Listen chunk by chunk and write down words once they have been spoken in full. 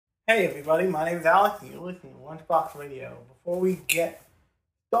Hey everybody, my name is Alex and you're listening to Lunchbox Radio. Before we get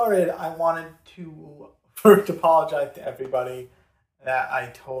started, I wanted to first apologize to everybody that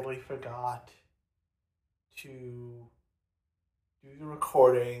I totally forgot to do the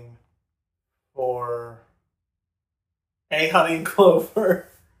recording for A Honey and Clover,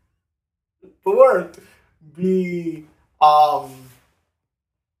 the word, B,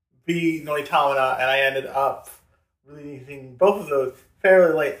 B Noitamina, and I ended up releasing both of those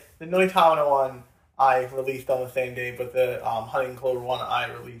fairly late. The Noitamina one I released on the same day, but the Honey and Clover one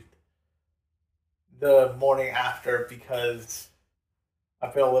I released the morning after because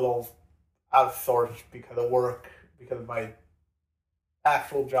I've been a little out of sorts because of work, because of my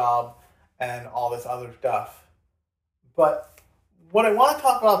actual job, and all this other stuff. But what I want to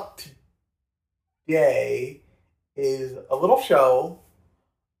talk about today is a little show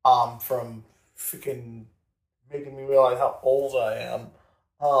from freaking making me realize how old I am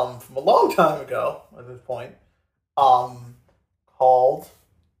from a long time ago at this point called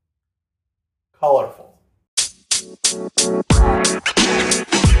Colorful.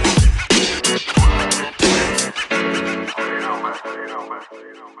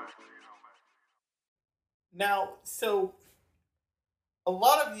 Now, so a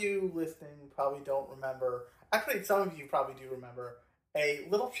lot of you listening probably don't remember, actually some of you probably do remember, a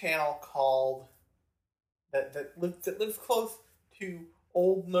little channel called that lives close to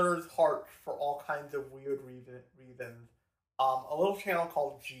old nerds' hearts for all kinds of weird reasons. A little channel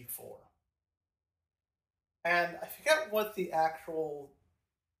called G4. And I forget what the actual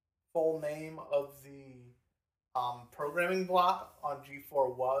full name of the programming block on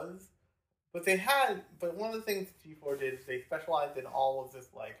G4 was, but one of the things G4 did is they specialized in all of this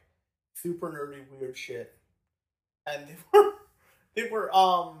like super nerdy weird shit, and they were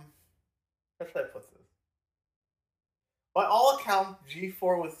how should I put this? By all accounts,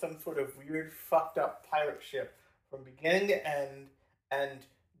 G4 was some sort of weird, fucked up pirate ship from beginning to end, and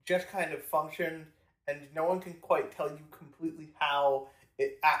just kind of functioned, and no one can quite tell you completely how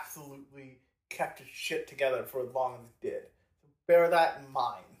it absolutely kept its shit together for as long as it did. So bear that in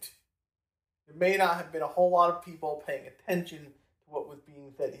mind. There may not have been a whole lot of people paying attention to what was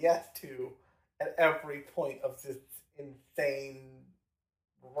being said yes to at every point of this insane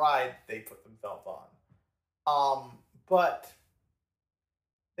ride they put themselves on. But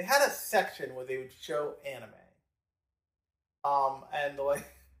they had a section where they would show anime. And like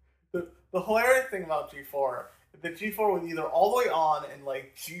the hilarious thing about G4 is that G4 was either all the way on and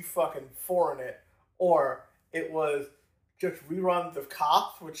like G fucking 4 in it, or it was just reruns of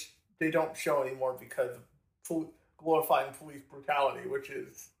Cops, which they don't show anymore because of glorifying police brutality, which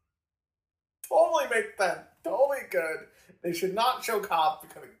is totally makes sense, totally good. They should not show Cops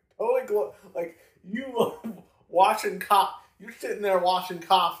because it totally like you watching Cops. You're sitting there watching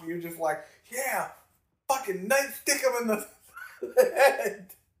Cops and you're just like, yeah, fucking nice, stick him in the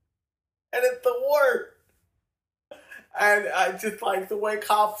head. And it's the worst. And I just like the way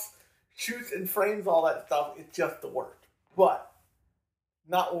Cops shoots and frames all that stuff, it's just the worst. But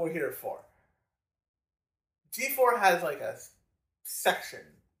not what we're here for. G4 has like a section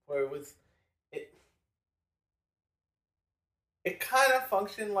where it kind of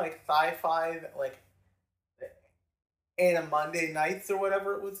functioned like sci-fi, like Anna Monday Nights or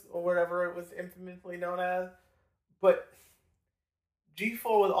whatever it was infamously known as. But G4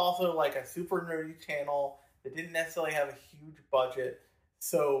 was also like a super nerdy channel that didn't necessarily have a huge budget,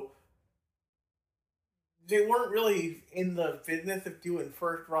 so they weren't really in the business of doing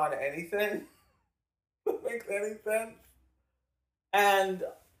first run anything. That makes any sense. And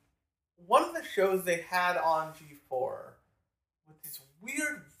one of the shows they had on G4 with this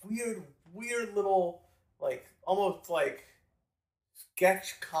weird little, like, almost like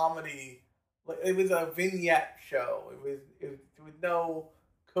sketch comedy. Like, it was a vignette show. It was no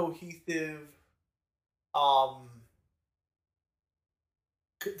cohesive,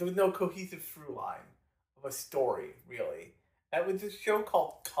 there was no cohesive through line of a story, really. And it was this show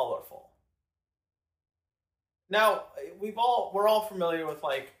called Colorful. Now, we're all familiar with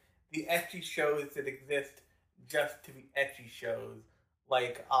like the ecchi shows that exist just to be ecchi shows,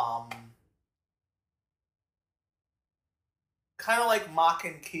 like kind of like Mock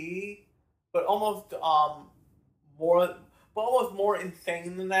and Key, but almost more, but almost more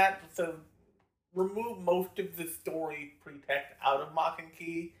insane than that. So remove most of the story pretext out of Mock and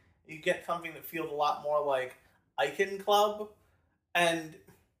Key, you get something that feels a lot more like Icon Club, and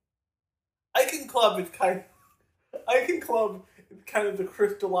Icon Club is kind of the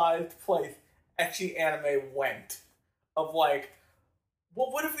crystallized place ecchi anime went. Of like,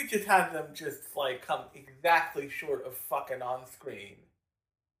 well, what if we just had them just like come exactly short of fucking on screen?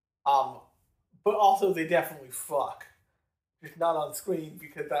 Um, but also they definitely fuck, just not on screen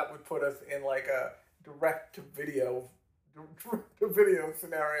because that would put us in like a direct to video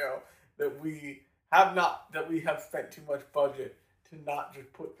scenario that we have spent too much budget to not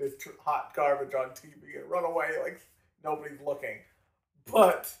just put this hot garbage on TV and run away like nobody's looking.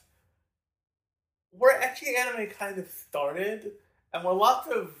 But where ecchi anime kind of started, and where lots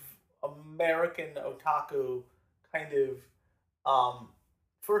of American otaku kind of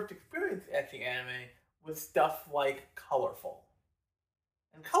first experienced ecchi anime was stuff like Colorful.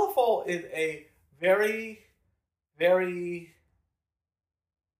 And Colorful is a very, very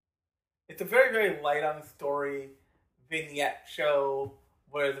it's a very, very light on the story vignette show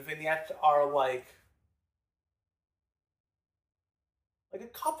where the vignettes are like a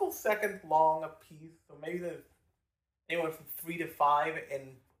couple seconds long a piece, so maybe there's anywhere from 3 to 5 in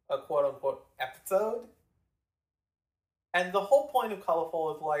a quote unquote episode. And the whole point of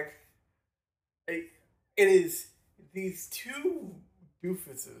Colorful is like it is these two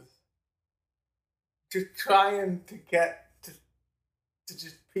doofuses just trying to get to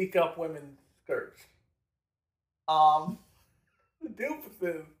just peek up women's skirts. Um, the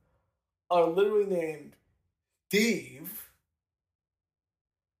doofuses are literally named Steve.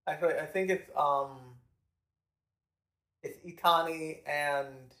 Actually, I think it's Itani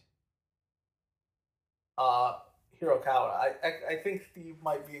and uh Hirokawa. I think Steve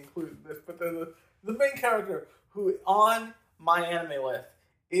might be included in this, but the main character who on my anime list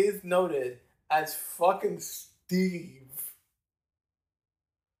is noted as fucking Steve.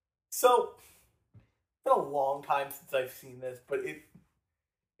 So it's been a long time since I've seen this, but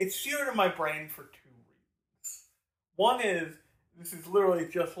it's seared in my brain for 2 reasons. One is this is literally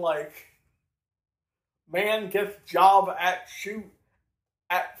just like man gets job at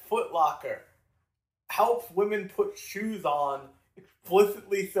Foot Locker, helps women put shoes on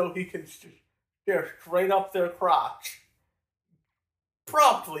explicitly so he can stare straight up their crotch,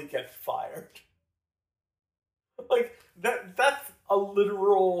 promptly gets fired. Like that's a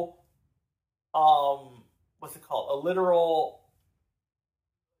literal what's it called? A literal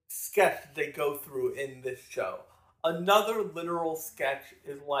sketch they go through in this show. Another literal sketch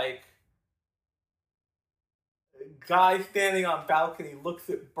is like guy standing on balcony looks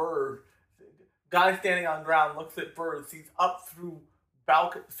at bird. Guy standing on ground looks at bird, sees up through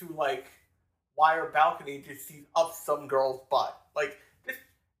like wire balcony, just sees up some girl's butt. Like just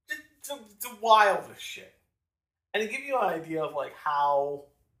the wildest shit. And to give you an idea of like how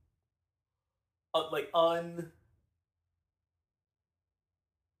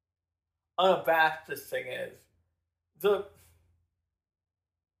unabashed this thing is, the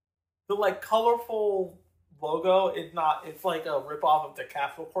like colorful logo is not. It's like a ripoff of the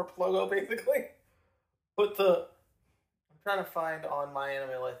Capsule Corp logo, basically. But I'm trying to find on my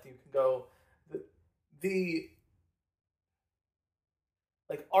anime list. You can go the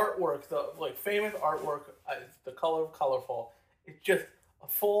like artwork, the like famous artwork. The color of colorful. It's just a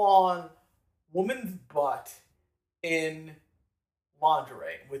full on woman's butt in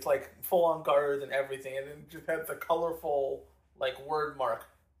lingerie with like full on garters and everything, and then just has the colorful like word mark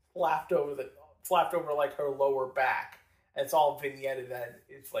slapped over like her lower back. And it's all vignetted and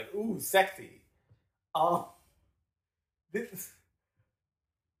it's like ooh sexy. Um, this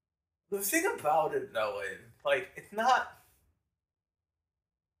the thing about it though is like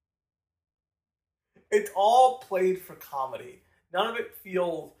it's all played for comedy. None of it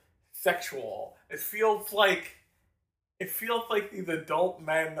feels sexual. It feels like these adult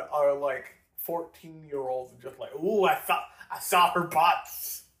men are like 14-year-olds and just like, ooh, I saw her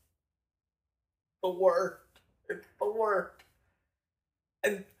butts. The worst. It's the worst.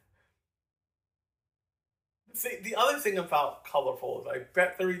 And the other thing about Colorful is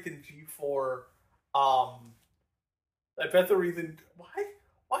um I bet the reason why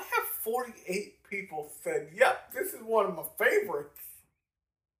have 48 people said, yep, this is one of my favorites.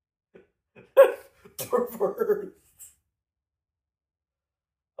 Perverse.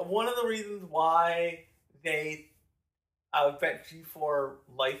 One of the reasons why I bet G4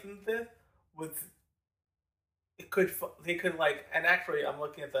 licensed this was they could like, and actually I'm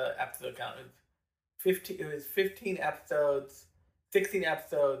looking at the episode count. It was 15 episodes, 16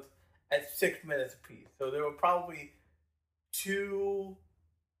 episodes at 6 minutes apiece. So there were probably 2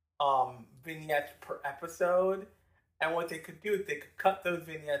 vignettes per episode, and what they could do is they could cut those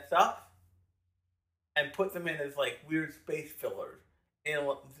vignettes up and put them in as like weird space fillers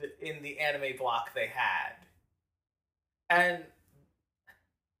in the anime block they had, and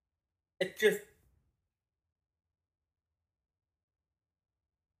it just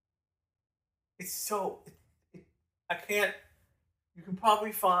it's so I can't you can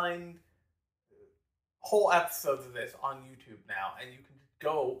probably find whole episodes of this on YouTube now, and you can just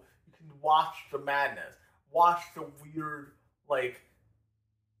go, you can watch the madness, watch the weird, like,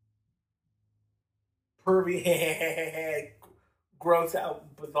 pervy, gross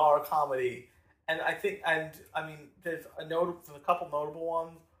out, bizarre comedy. And I mean, there's a couple notable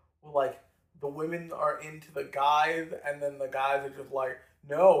ones where, like, the women are into the guys, and then the guys are just like,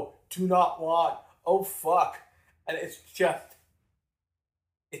 no, do not want, oh fuck. And it's just,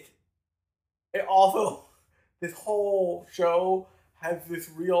 it's, it also, this whole show has this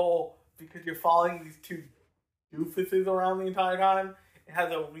real, because you're following these two doofuses around the entire time, it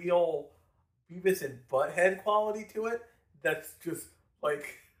has a real Beavis and Butthead quality to it that's just,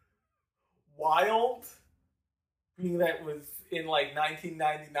 like, wild. Being that it was in, like,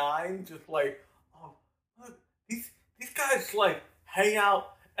 1999, just like, oh, look, these guys, like, hang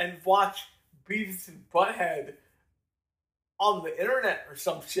out and watch Beavis and Butthead on the internet or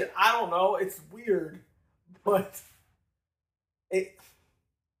some shit. I don't know. It's weird, but it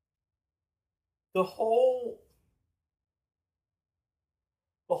the whole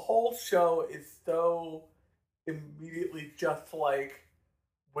show is so immediately just like,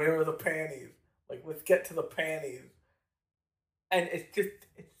 where are the panties? Like, let's get to the panties. And it's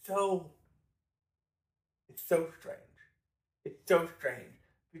so strange. It's so strange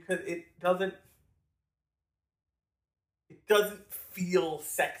because it doesn't feel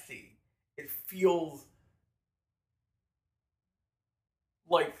sexy. It feels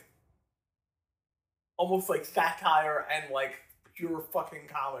like almost like satire and like pure fucking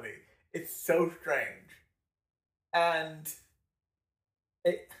comedy. It's so strange. And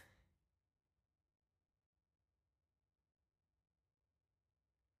it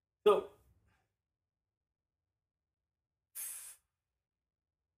so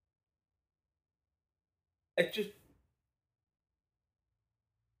it just,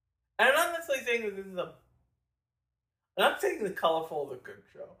 and I'm not necessarily saying that this is a, I'm not saying The Colorful is a good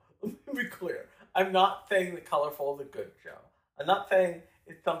show. Let me be clear. I'm not saying The Colorful is a good show. I'm not saying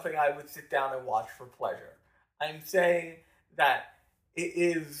it's something I would sit down and watch for pleasure. I'm saying that it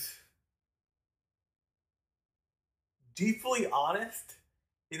is deeply honest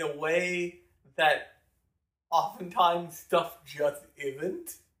in a way that oftentimes stuff just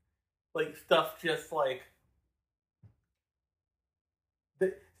isn't. Like, stuff just like,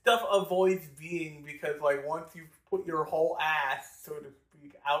 the stuff avoids being, because like once you put your whole ass, so to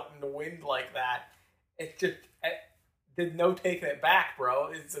speak, out in the wind like that, it's just, there's no taking it back, bro.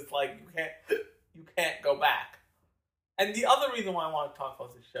 It's just like you can't go back. And the other reason why I want to talk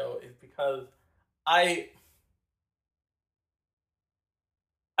about this show is because I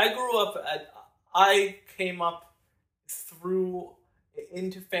I came up through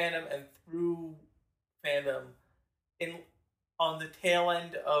into fandom and through fandom in on the tail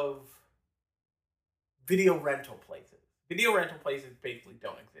end of video rental places. Video rental places basically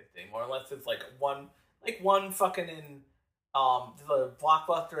don't exist anymore unless it's like one fucking in the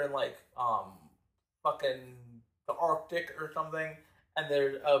Blockbuster in like fucking the Arctic or something, and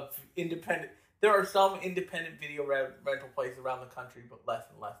there's independent. There are some independent video rental places around the country, but less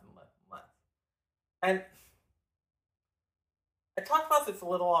and less and less and less. And I talked about this a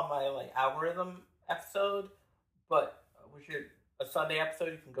little on my like algorithm episode, but we should a Sunday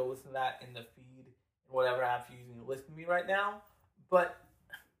episode. You can go listen to that in the feed and whatever app you're using to listen to me right now. But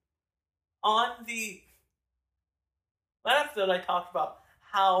on that episode, I talked about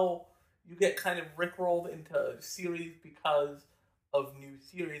how you get kind of rickrolled into a series because of new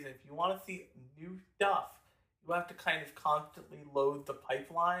series. And if you want to see new stuff, you have to kind of constantly load the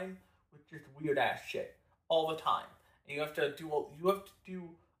pipeline with just weird ass shit all the time. And you have to do a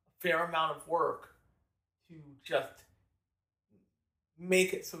fair amount of work to just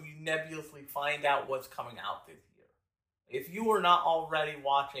make it so you nebulously find out what's coming out this year. If you are not already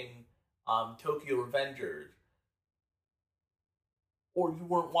watching Tokyo Revengers, or you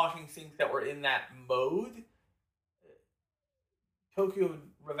weren't watching things that were in that mode, Tokyo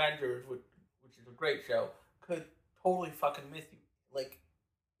Revengers, which is a great show, could totally fucking miss you, like,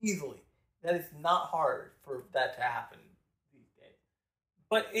 easily. That is not hard for that to happen these days.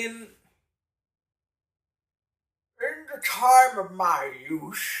 But in the time of my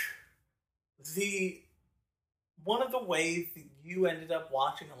youth, one of the ways that you ended up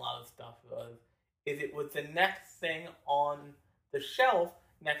watching a lot of stuff is it was the next thing on the shelf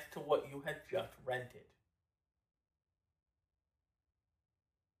next to what you had just rented.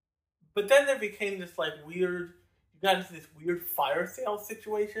 But then there became this like weird, you got into this weird fire sale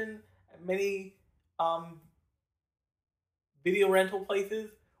situation at many video rental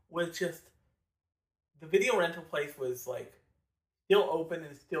places, where just the video rental place was like still open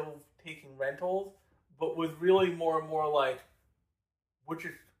and still taking rentals, but was really more and more like, we're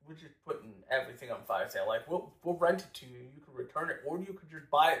just putting everything on fire sale. Like, we'll rent it to you. You could return it, or you could just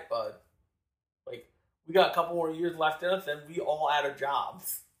buy it, bud. Like, we got a couple more years left in us, and we all out of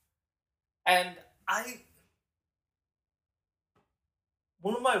jobs. And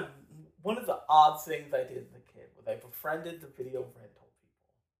one of the odd things I did as a kid was I befriended the video rental people.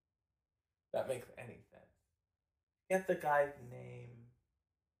 If that makes any sense. Get the guy's name.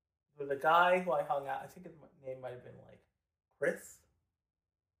 There was a guy who I hung out. I think his name might have been like Chris.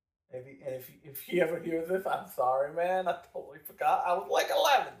 And if he ever hears this, I'm sorry, man. I totally forgot. I was like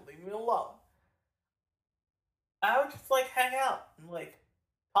 11. Leave me alone. I would just like hang out and like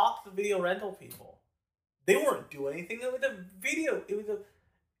talk to video rental people. They weren't doing anything. It was a video. It was a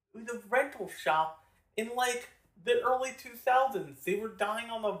rental shop in like the early 2000s. They were dying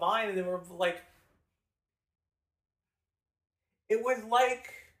on the vine, and they were like, it was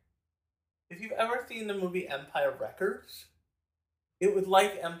like, if you've ever seen the movie Empire Records, it was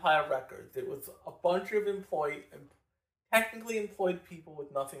like Empire Records. It was a bunch of technically employed people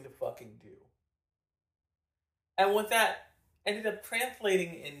with nothing to fucking do. And what that ended up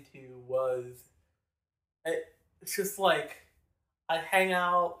translating into was, it's just like, I'd hang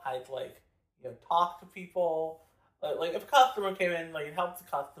out, I'd like, talk to people. Like if a customer came in, like it helped the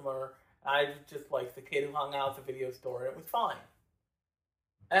customer. I was just like the kid who hung out at the video store, and it was fine.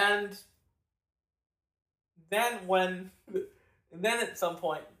 And then at some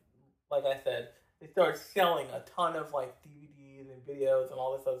point, like I said, they started selling a ton of like DVDs and videos and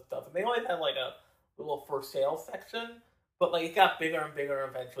all this other stuff. And they always had like a little for sale section, but like it got bigger and bigger,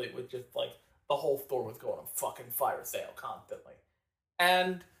 and eventually it was just like the whole store was going on fucking fire sale constantly.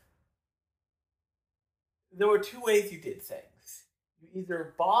 And there were two ways you did things. You could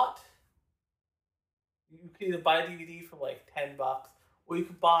either buy a DVD for like $10, or you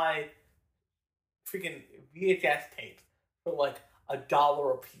could buy freaking VHS tapes for like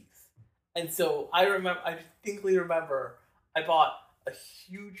 $1 a piece. And so I distinctly remember I bought a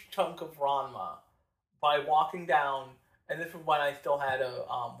huge chunk of Ranma by walking down, and this was when I still had a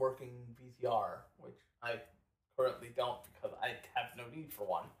working VCR, which I currently don't because I have no need for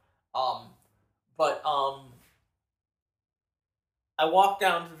one. But I walked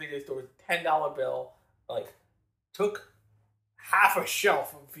down to the video store with a $10 bill, like took half a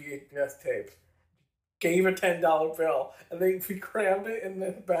shelf of VHS tapes, gave a $10 bill, and then we crammed it in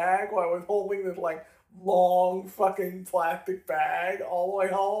this bag while I was holding this like long fucking plastic bag all the way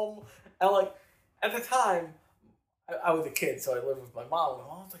home. And like at the time, I was a kid, so I lived with my mom, and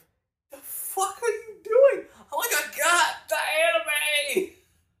I was like, "The fuck are you doing?" I'm like, "I got the anime."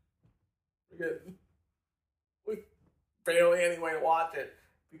 We barely any way to watch it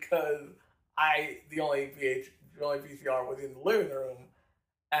because the only VCR was in the living room,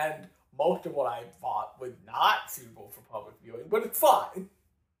 and most of what I bought was not suitable for public viewing, but it's fine.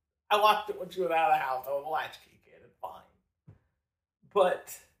 I watched it when she was out of the house. I was a latchkey kid. It's fine.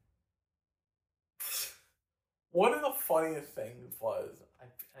 But one of the funniest things was, I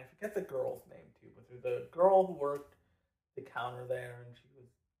forget the girl's name too, but there's a girl who worked the counter there, and she was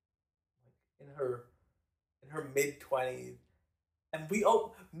like in her mid-20s, and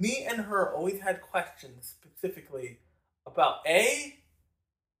me and her always had questions specifically about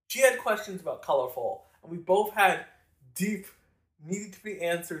she had questions about Colorful, and we both had deep, needed to be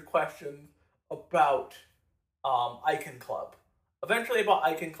answered questions about Icon Club. Eventually about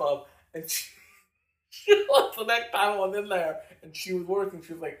Icon Club, and the next time I was in there, and she was working,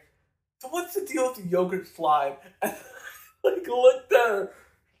 she was like, "So what's the deal with the yogurt slide?" And like looked at her,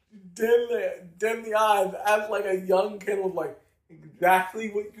 dim the eyes, as like a young kid was like, "Exactly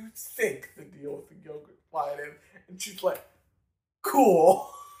what you think the deal with the yogurt slide is." And she's like,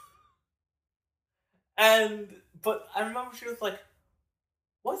 "Cool." But I remember she was like,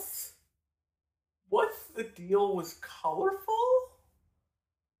 what's the deal with Colorful?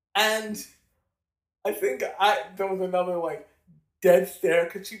 And I think there was another like dead stare,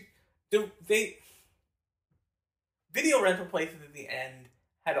 because they video rental places at the end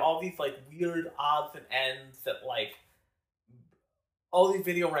had all these like weird odds and ends that like all these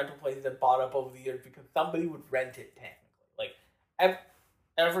video rental places had bought up over the years because somebody would rent it technically. Like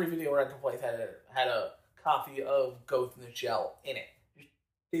every video rental place had a copy of Ghost in the Shell in it.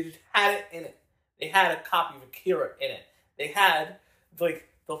 They just had it in it. They had a copy of Akira in it. They had like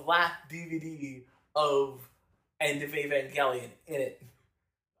the last DVD of End of Evangelion in it.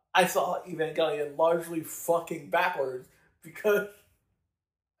 I saw Evangelion largely fucking backwards because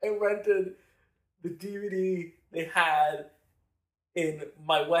I rented the DVD they had in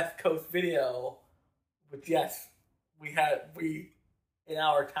my West Coast video, which yes, we in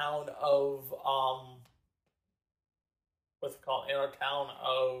our town of what's it called? In our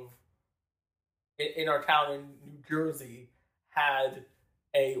town in New Jersey had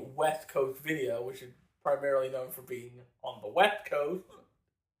a West Coast video, which is primarily known for being on the West Coast,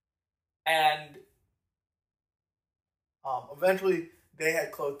 and eventually they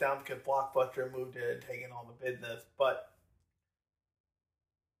had closed down because Blockbuster moved in and taken all the business. But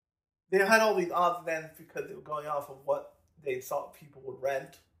they had all these odds and ends because they were going off of what they thought people would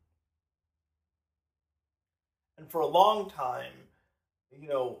rent. And for a long time, you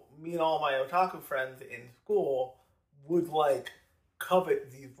know, me and all my otaku friends in school would like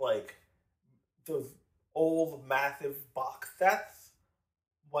covet these like those old massive box sets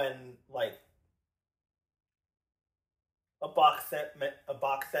when like a box set meant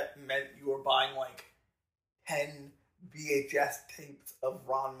you were buying like 10 VHS tapes of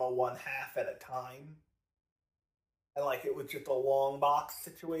Ranma 1/2 at a time. And like it was just a long box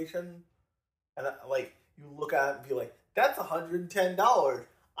situation. And like you look at it and be like, that's $110.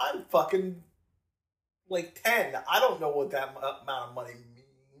 I'm fucking like 10. I don't know what that amount of money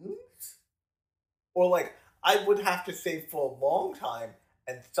means. Or like I would have to save for a long time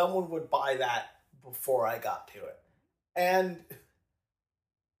and someone would buy that before I got to it. And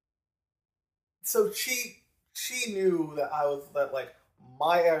so she knew that like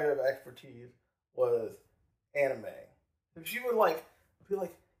my area of expertise was anime. And she would like be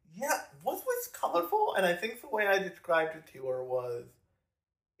like, yeah, what's colorful? And I think the way I described it to her was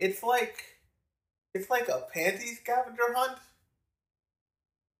it's like a panty scavenger hunt.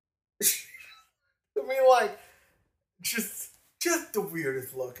 I mean, like just the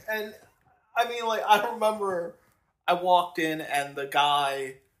weirdest look. And I mean, like I remember I walked in and the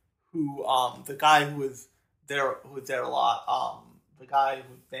guy who was there a lot, the guy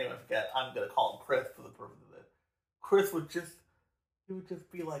whose name I forget, I'm gonna call him Chris for the purpose of this. Chris would just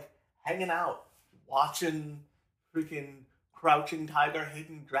be like hanging out, watching freaking Crouching Tiger,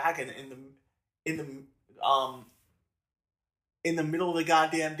 Hidden Dragon in the middle of the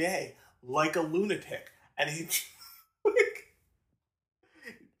goddamn day, like a lunatic. And he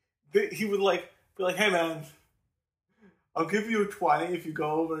would like be like, hey man, I'll give you a 20 if you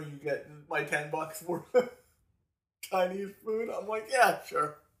go over and you get my $10 worth of Chinese food. I'm like, yeah,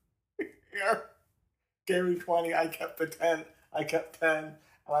 sure. Here. Gave me 20, I kept the 10. I kept 10, and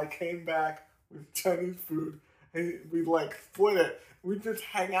I came back with Chinese food, and we like split it. We just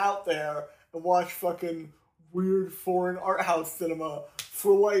hang out there and watch fucking weird foreign art house cinema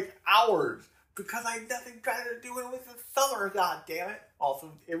for like hours because I had nothing better to do, and it was the summer, god damn it.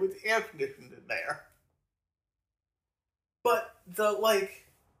 Also, it was air conditioned in there. But the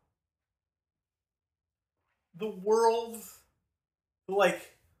world's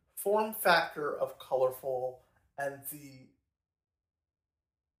like form factor of colorful and the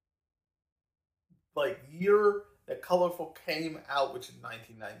like year that Colorful came out, which is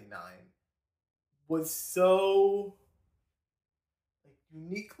 1999, was so like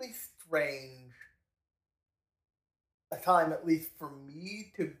uniquely strange a time, at least for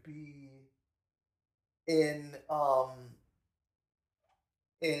me, to be in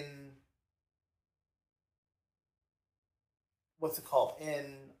what's it called,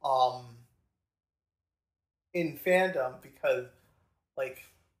 in fandom, because like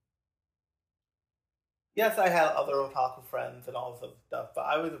yes, I had other otaku friends and all this other stuff, but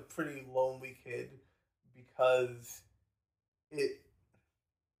I was a pretty lonely kid because it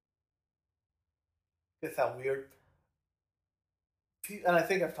gets that weird. And I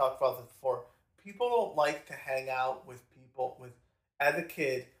think I've talked about this before. People don't like to hang out with people with, as a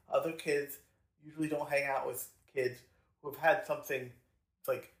kid, other kids usually don't hang out with kids who have had something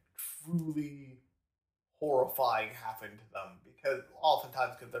like truly horrifying happen to them, because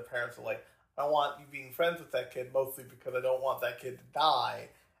oftentimes because their parents are like, I don't want you being friends with that kid, mostly because I don't want that kid to die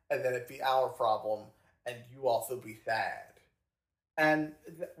and then it be our problem and you also be sad. And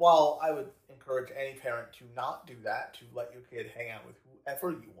while I would encourage any parent to not do that, to let your kid hang out with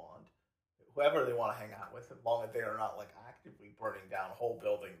whoever you want, whoever they want to hang out with, as long as they are not like actively burning down whole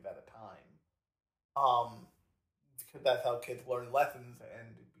buildings at a time, because that's how kids learn lessons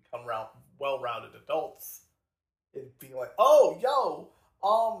and become well-rounded adults. Is being like, oh, yo,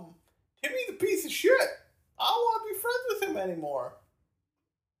 Timmy's a piece of shit. I don't want to be friends with him anymore.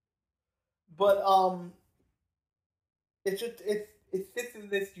 But it's just it sits in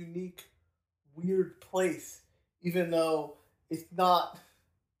this unique, weird place, even though it's not.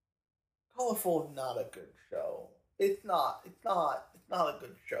 Colorful is not a good show. It's not a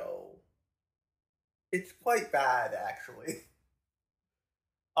good show. It's quite bad, actually.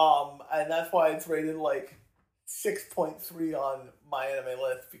 And that's why it's rated like 6.3 on my anime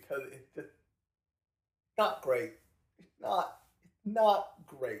list because it's just not great. It's not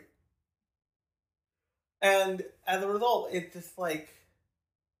great. And as a result, it's just like,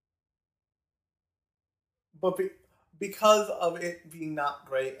 but because of it being not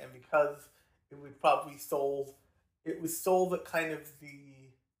great, and because it was probably sold, it was sold at kind of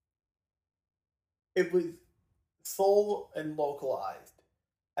it was sold and localized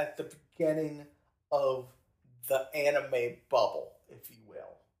at the beginning of the anime bubble, if you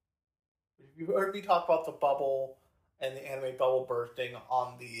will. If you've heard me talk about the bubble and the anime bubble bursting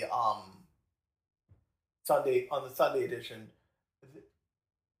on the Sunday edition,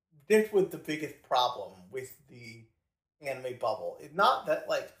 this was the biggest problem with the anime bubble. It's not that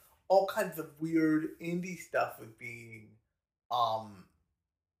like all kinds of weird indie stuff um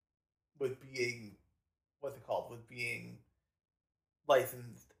was being what's it called was being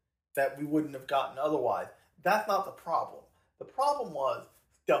licensed that we wouldn't have gotten otherwise. That's not the problem. The problem was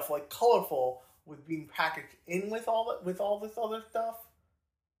stuff like Colorful was being packaged in with all this other stuff.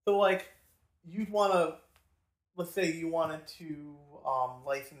 So like you'd want to, let's say you wanted to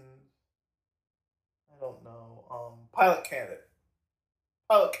license, I don't know, Pilot Candidate.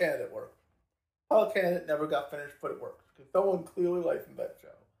 Pilot Candidate worked. Pilot Candidate never got finished, but it worked because someone clearly licensed that show.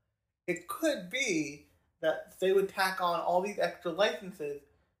 It could be that they would tack on all these extra licenses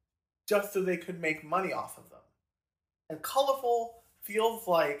just so they could make money off of them. And Colorful feels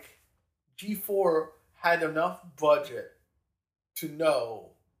like G4 had enough budget to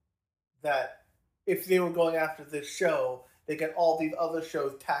know that if they were going after this show, they get all these other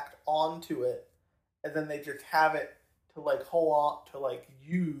shows tacked onto it, and then they just have it to like hold on to like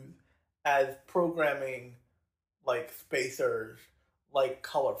use as programming like spacers, like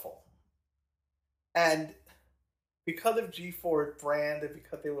Colorful. And because of G4's brand, and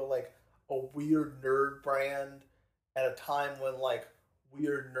because they were like a weird nerd brand at a time when like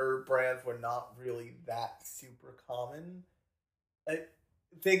weird nerd brands were not really that super common,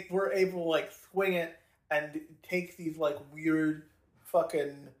 they were able to like swing it and take these like weird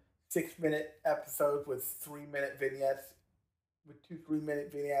fucking 6-minute episodes with 3-minute vignettes, with 2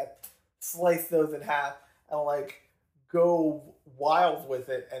 3-minute vignettes, slice those in half and like go wild with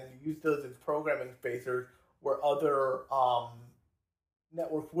it and use those as programming spacers where other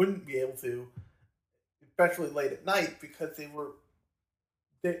networks wouldn't be able to, especially late at night, because that was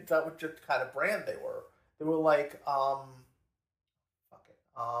just the kind of brand they were. They were like fuck it.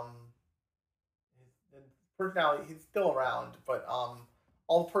 His personality, he's still around, but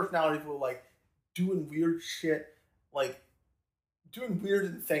all the personalities were like doing weird shit, like doing weird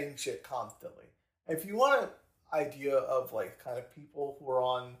insane shit constantly. And if you want an idea of like kind of people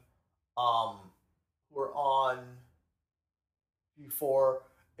um who are on before,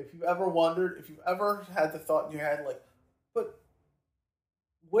 if you've ever wondered, if you've ever had the thought in your head like, but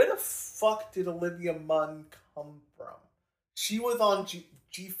where the fuck did Olivia Munn come from? She was on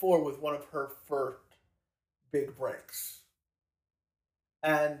G4 was one of her first big breaks.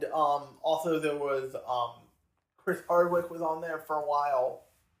 And also there was Chris Hardwick was on there for a while.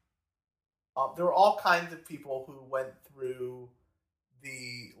 There were all kinds of people who went through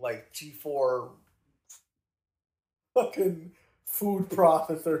the like G4 fucking food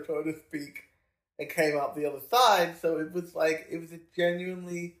processor, so to speak, and came out the other side. So it was a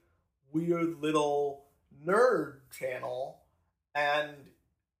genuinely weird little nerd channel, and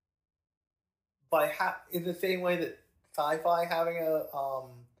in the same way that Sci-Fi having a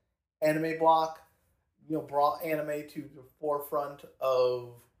anime block, brought anime to the forefront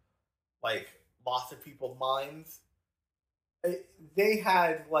of like lots of people's minds. They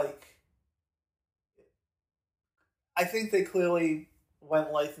had like, I think they clearly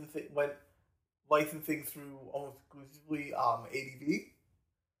went licensing through almost exclusively ADV,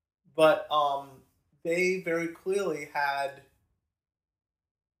 but they very clearly had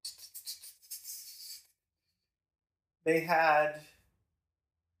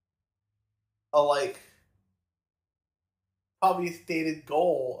a like probably a stated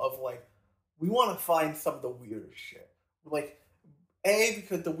goal of like, we want to find some of the weirdest shit. Like, A,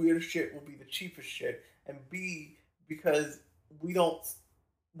 because the weirdest shit will be the cheapest shit, and B, because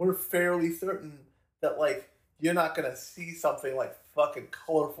we're fairly certain that like you're not gonna see something like fucking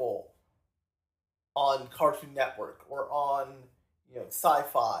Colorful on Cartoon Network or on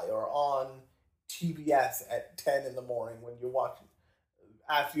Sci-Fi or on TBS at 10 in the morning when you're watching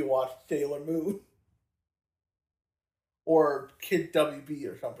after you watch Sailor Moon or Kid WB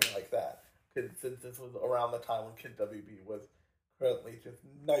or something like that. Because this was around the time when Kid WB was currently just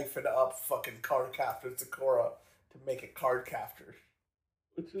knifing up fucking card captors Sakura to make it card captors,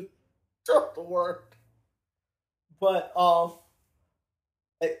 which is just the worst. But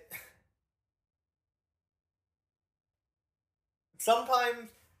it, sometimes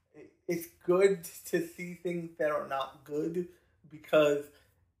it's good to see things that are not good because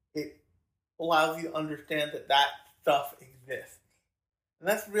it allows you to understand that that stuff exists. And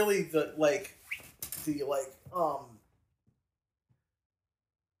that's really the like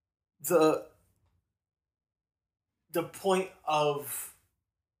the the point of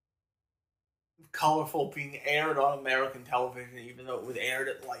Colorful being aired on American television, even though it was aired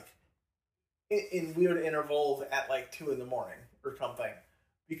at like in weird intervals at like 2 in the morning or something,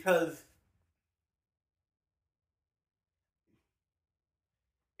 because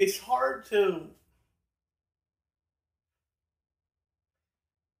it's hard to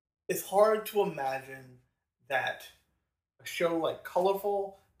imagine that a show like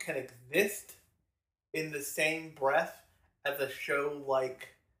Colorful can exist in the same breath as a show like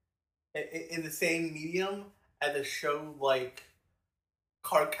in the same medium as a show like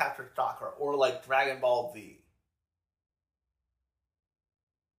Cardcaptor Sakura or like Dragon Ball Z.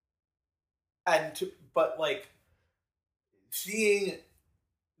 But like seeing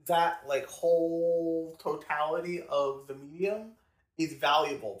that like whole totality of the medium is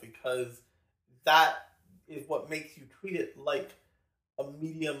valuable because that is what makes you treat it like a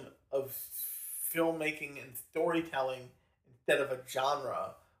medium of filmmaking and storytelling instead of a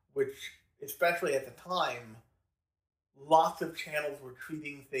genre, which, especially at the time, lots of channels were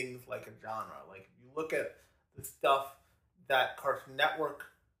treating things like a genre. Like, if you look at the stuff that Cartoon Network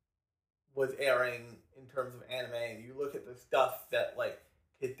was airing in terms of anime, and you look at the stuff that, like,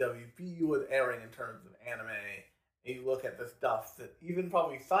 Kid WB was airing in terms of anime, and you look at the stuff that even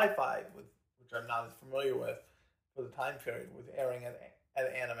probably Sci-Fi, which I'm not as familiar with for the time period, was airing at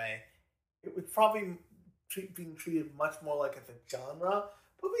anime, it was probably being treated much more like as a genre,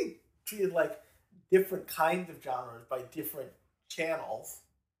 probably treated like different kinds of genres by different channels,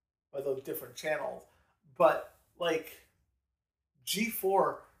 by those different channels. But like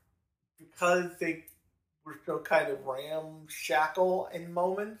G4, because they were so kind of ramshackle in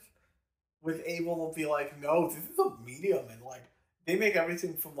moments, was able to be like, no, this is a medium, and like they make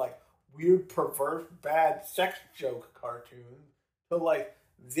everything from like weird, perverse, bad sex joke cartoons to like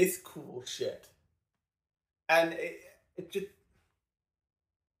this cool shit. And it just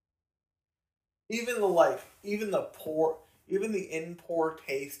even the in poor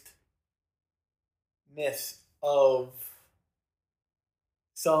tasteness of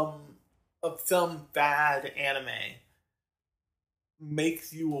some some bad anime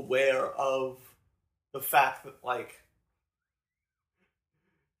makes you aware of the fact that like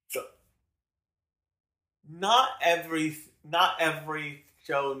so not every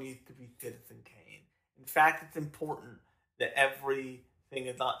show needs to be Citizen Kane. In fact, it's important that everything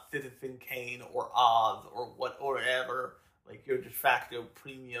is not Citizen Kane or Oz or whatever like your de facto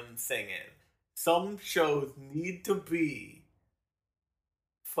premium thing is. Some shows need to be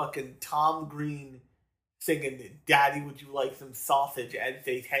fucking Tom Green singing "Daddy, would you like some sausage?" as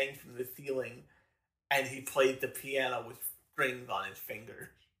they hang from the ceiling, and he plays the piano with strings on his fingers.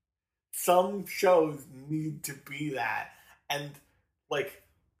 Some shows need to be that, and like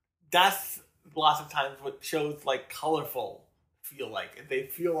that's lots of times what shows like Colorful feel like. They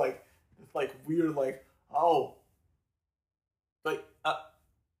feel like it's like weird, like oh, like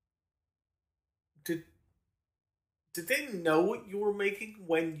did they know what you were making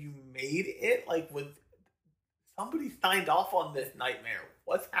when you made it? Like, when somebody signed off on this nightmare,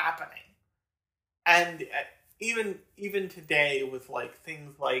 what's happening? And even today with like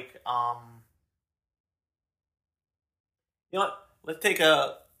things like you know what? Let's take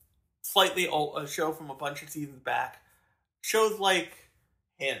a slightly old a show from a bunch of seasons back. Shows like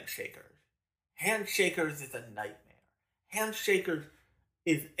Handshakers. Handshakers is a nightmare. Handshakers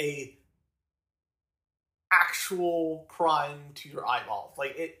is a actual crime to your eyeballs.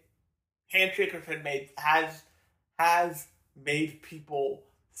 Like it, Handshakers has made people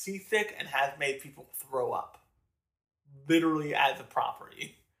seasick and has made people throw up, literally as a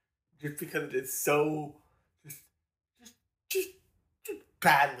property, just because it is so just just just, just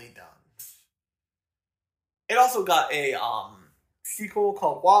badly done. It also got a sequel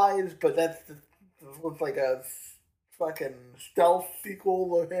called Wise, but looks like a fucking stealth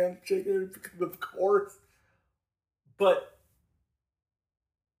sequel of Handshakers because of course. But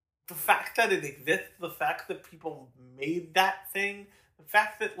the fact that it exists, the fact that people made that thing, the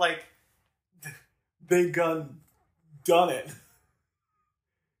fact that like they done it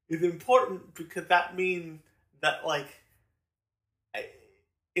is important because that means that like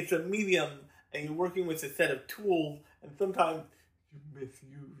it's a medium and you're working with a set of tools, and sometimes you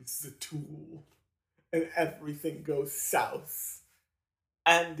misuse the tool, and everything goes south.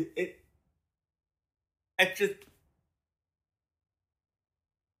 And it just,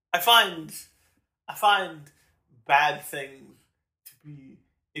 I find bad things to be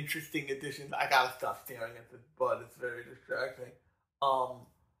interesting additions. I gotta stop staring at this bud, it's very distracting. I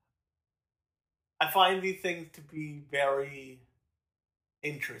find these things to be very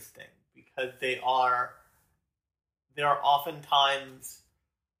interesting because there are oftentimes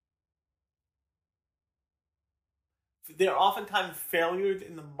failures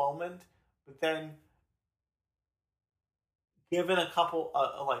in the moment, but then given a couple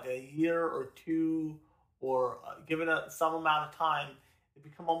like a year or two, or given some amount of time, it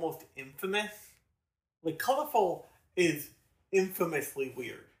become almost infamous. Like Colorful is infamously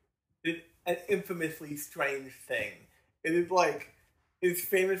weird. It's an infamously strange thing. It is like, it's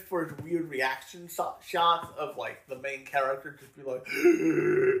famous for its weird reaction shots of like the main character just be like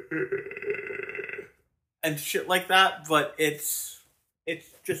and shit like that. But it's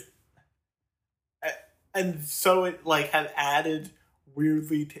just, and so it like had added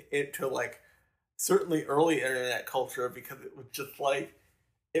weirdly to it, to like certainly early internet culture, because it was just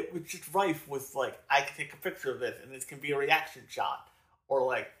rife with like, I can take a picture of this and this can be a reaction shot, or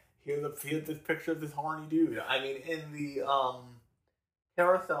like here's this picture of this horny dude. I mean, in the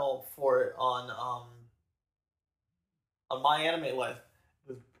carousel for it on My Anime List,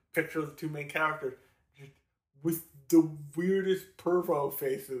 the picture of the two main characters just with the weirdest pervo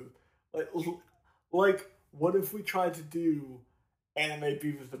faces. Like what if we tried to do anime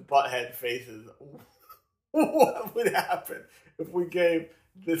Beavis and Butthead faces? What would happen if we gave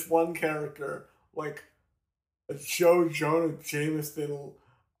this one character like a Joe Jonah Jameson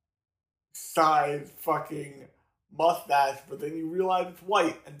size fucking mustache, but then you realize it's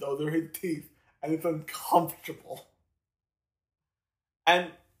white and those are his teeth, and it's uncomfortable. And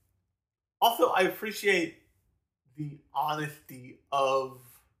also, I appreciate the honesty of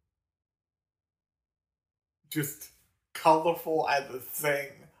just Colorful as a thing.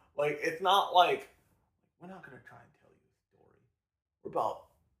 Like, it's not like, we're not gonna try and tell you a story.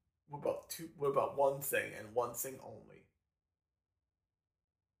 We're about one thing and one thing only.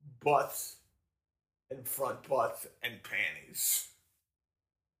 Butts and front butts and panties.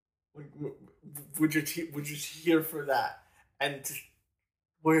 We're just here for that, and just,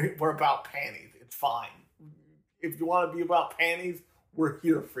 we're about panties. It's fine. If you want to be about panties, we're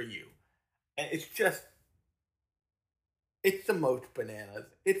here for you. And it's just, it's the most bananas.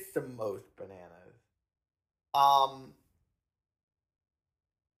 It's the most bananas.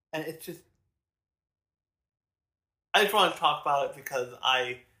 And it's just, I just want to talk about it because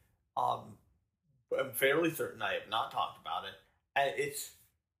I am fairly certain I have not talked about it, and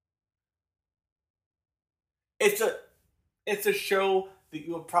it's a show that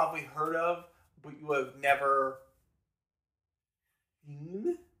you have probably heard of, but you have never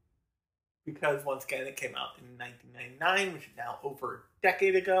seen, because once again it came out in 1999, which is now over a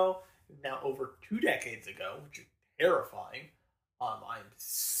decade ago, now over 2 decades ago, which is terrifying. I'm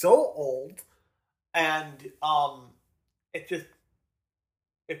so old, and it just,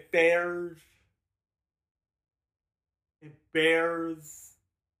 it bears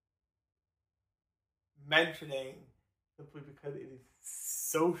mentioning, simply because it is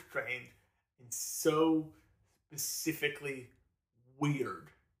so strange and so specifically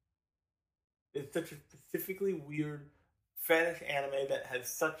weird. It's such a specifically weird fetish anime that has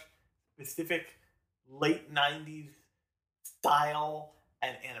such specific late 90s style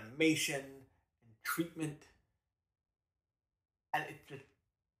and animation and treatment. And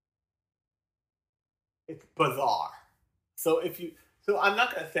it's bizarre. So I'm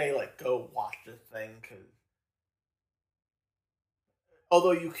not going to say like go watch this thing, because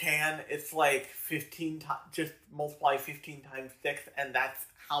although you can, it's like 15 times, just multiply 15 times 6, and that's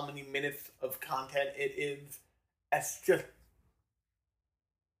how many minutes of content it is.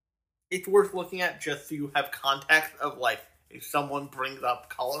 It's worth looking at just so you have context of, like, if someone brings up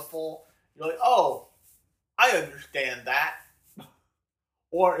Colorful, you're like, oh, I understand that.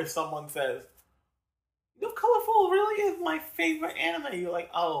 Or if someone says, Colorful really is my favorite anime, you're like,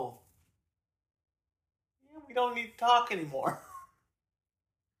 oh, yeah, we don't need to talk anymore.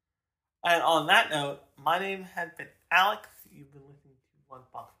 And on that note, my name has been Alex. You've been listening to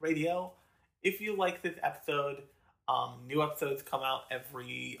Lunchbox Radio. If you like this episode, new episodes come out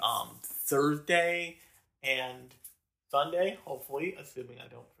every Thursday and Sunday, hopefully, assuming I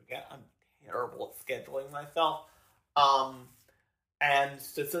don't forget. I'm terrible at scheduling myself. And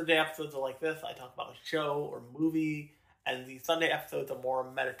the Thursday episodes are like this. I talk about a show or movie. And the Sunday episodes are more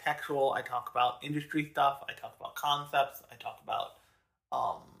metatextual. I talk about industry stuff. I talk about concepts. I talk about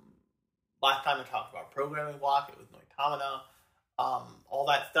last time I talked about Programming Block, it was Noitamina, all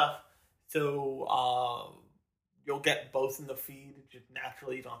that stuff. So you'll get both in the feed, just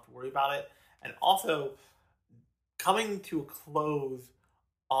naturally, you don't have to worry about it. And also, coming to a close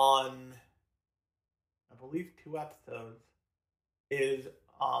on, I believe, 2 episodes, is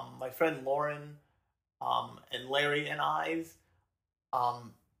my friend Lauren and Larry and I's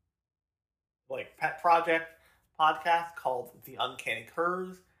pet project podcast called The Uncanny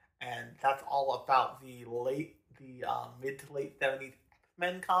Curves, and that's all about the mid to late 70s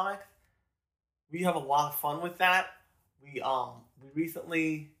X-Men comics. We have a lot of fun with that. We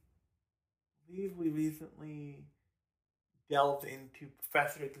recently delved into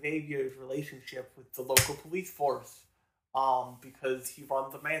Professor Xavier's relationship with the local police force, because he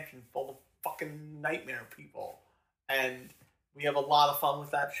runs a mansion full of fucking nightmare people, and we have a lot of fun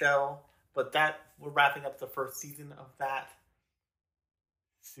with that show. But we're wrapping up the first season of that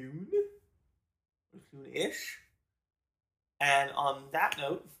soon-ish. And on that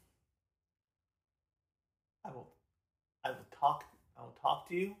note, I will talk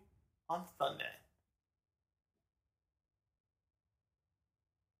to you on Sunday.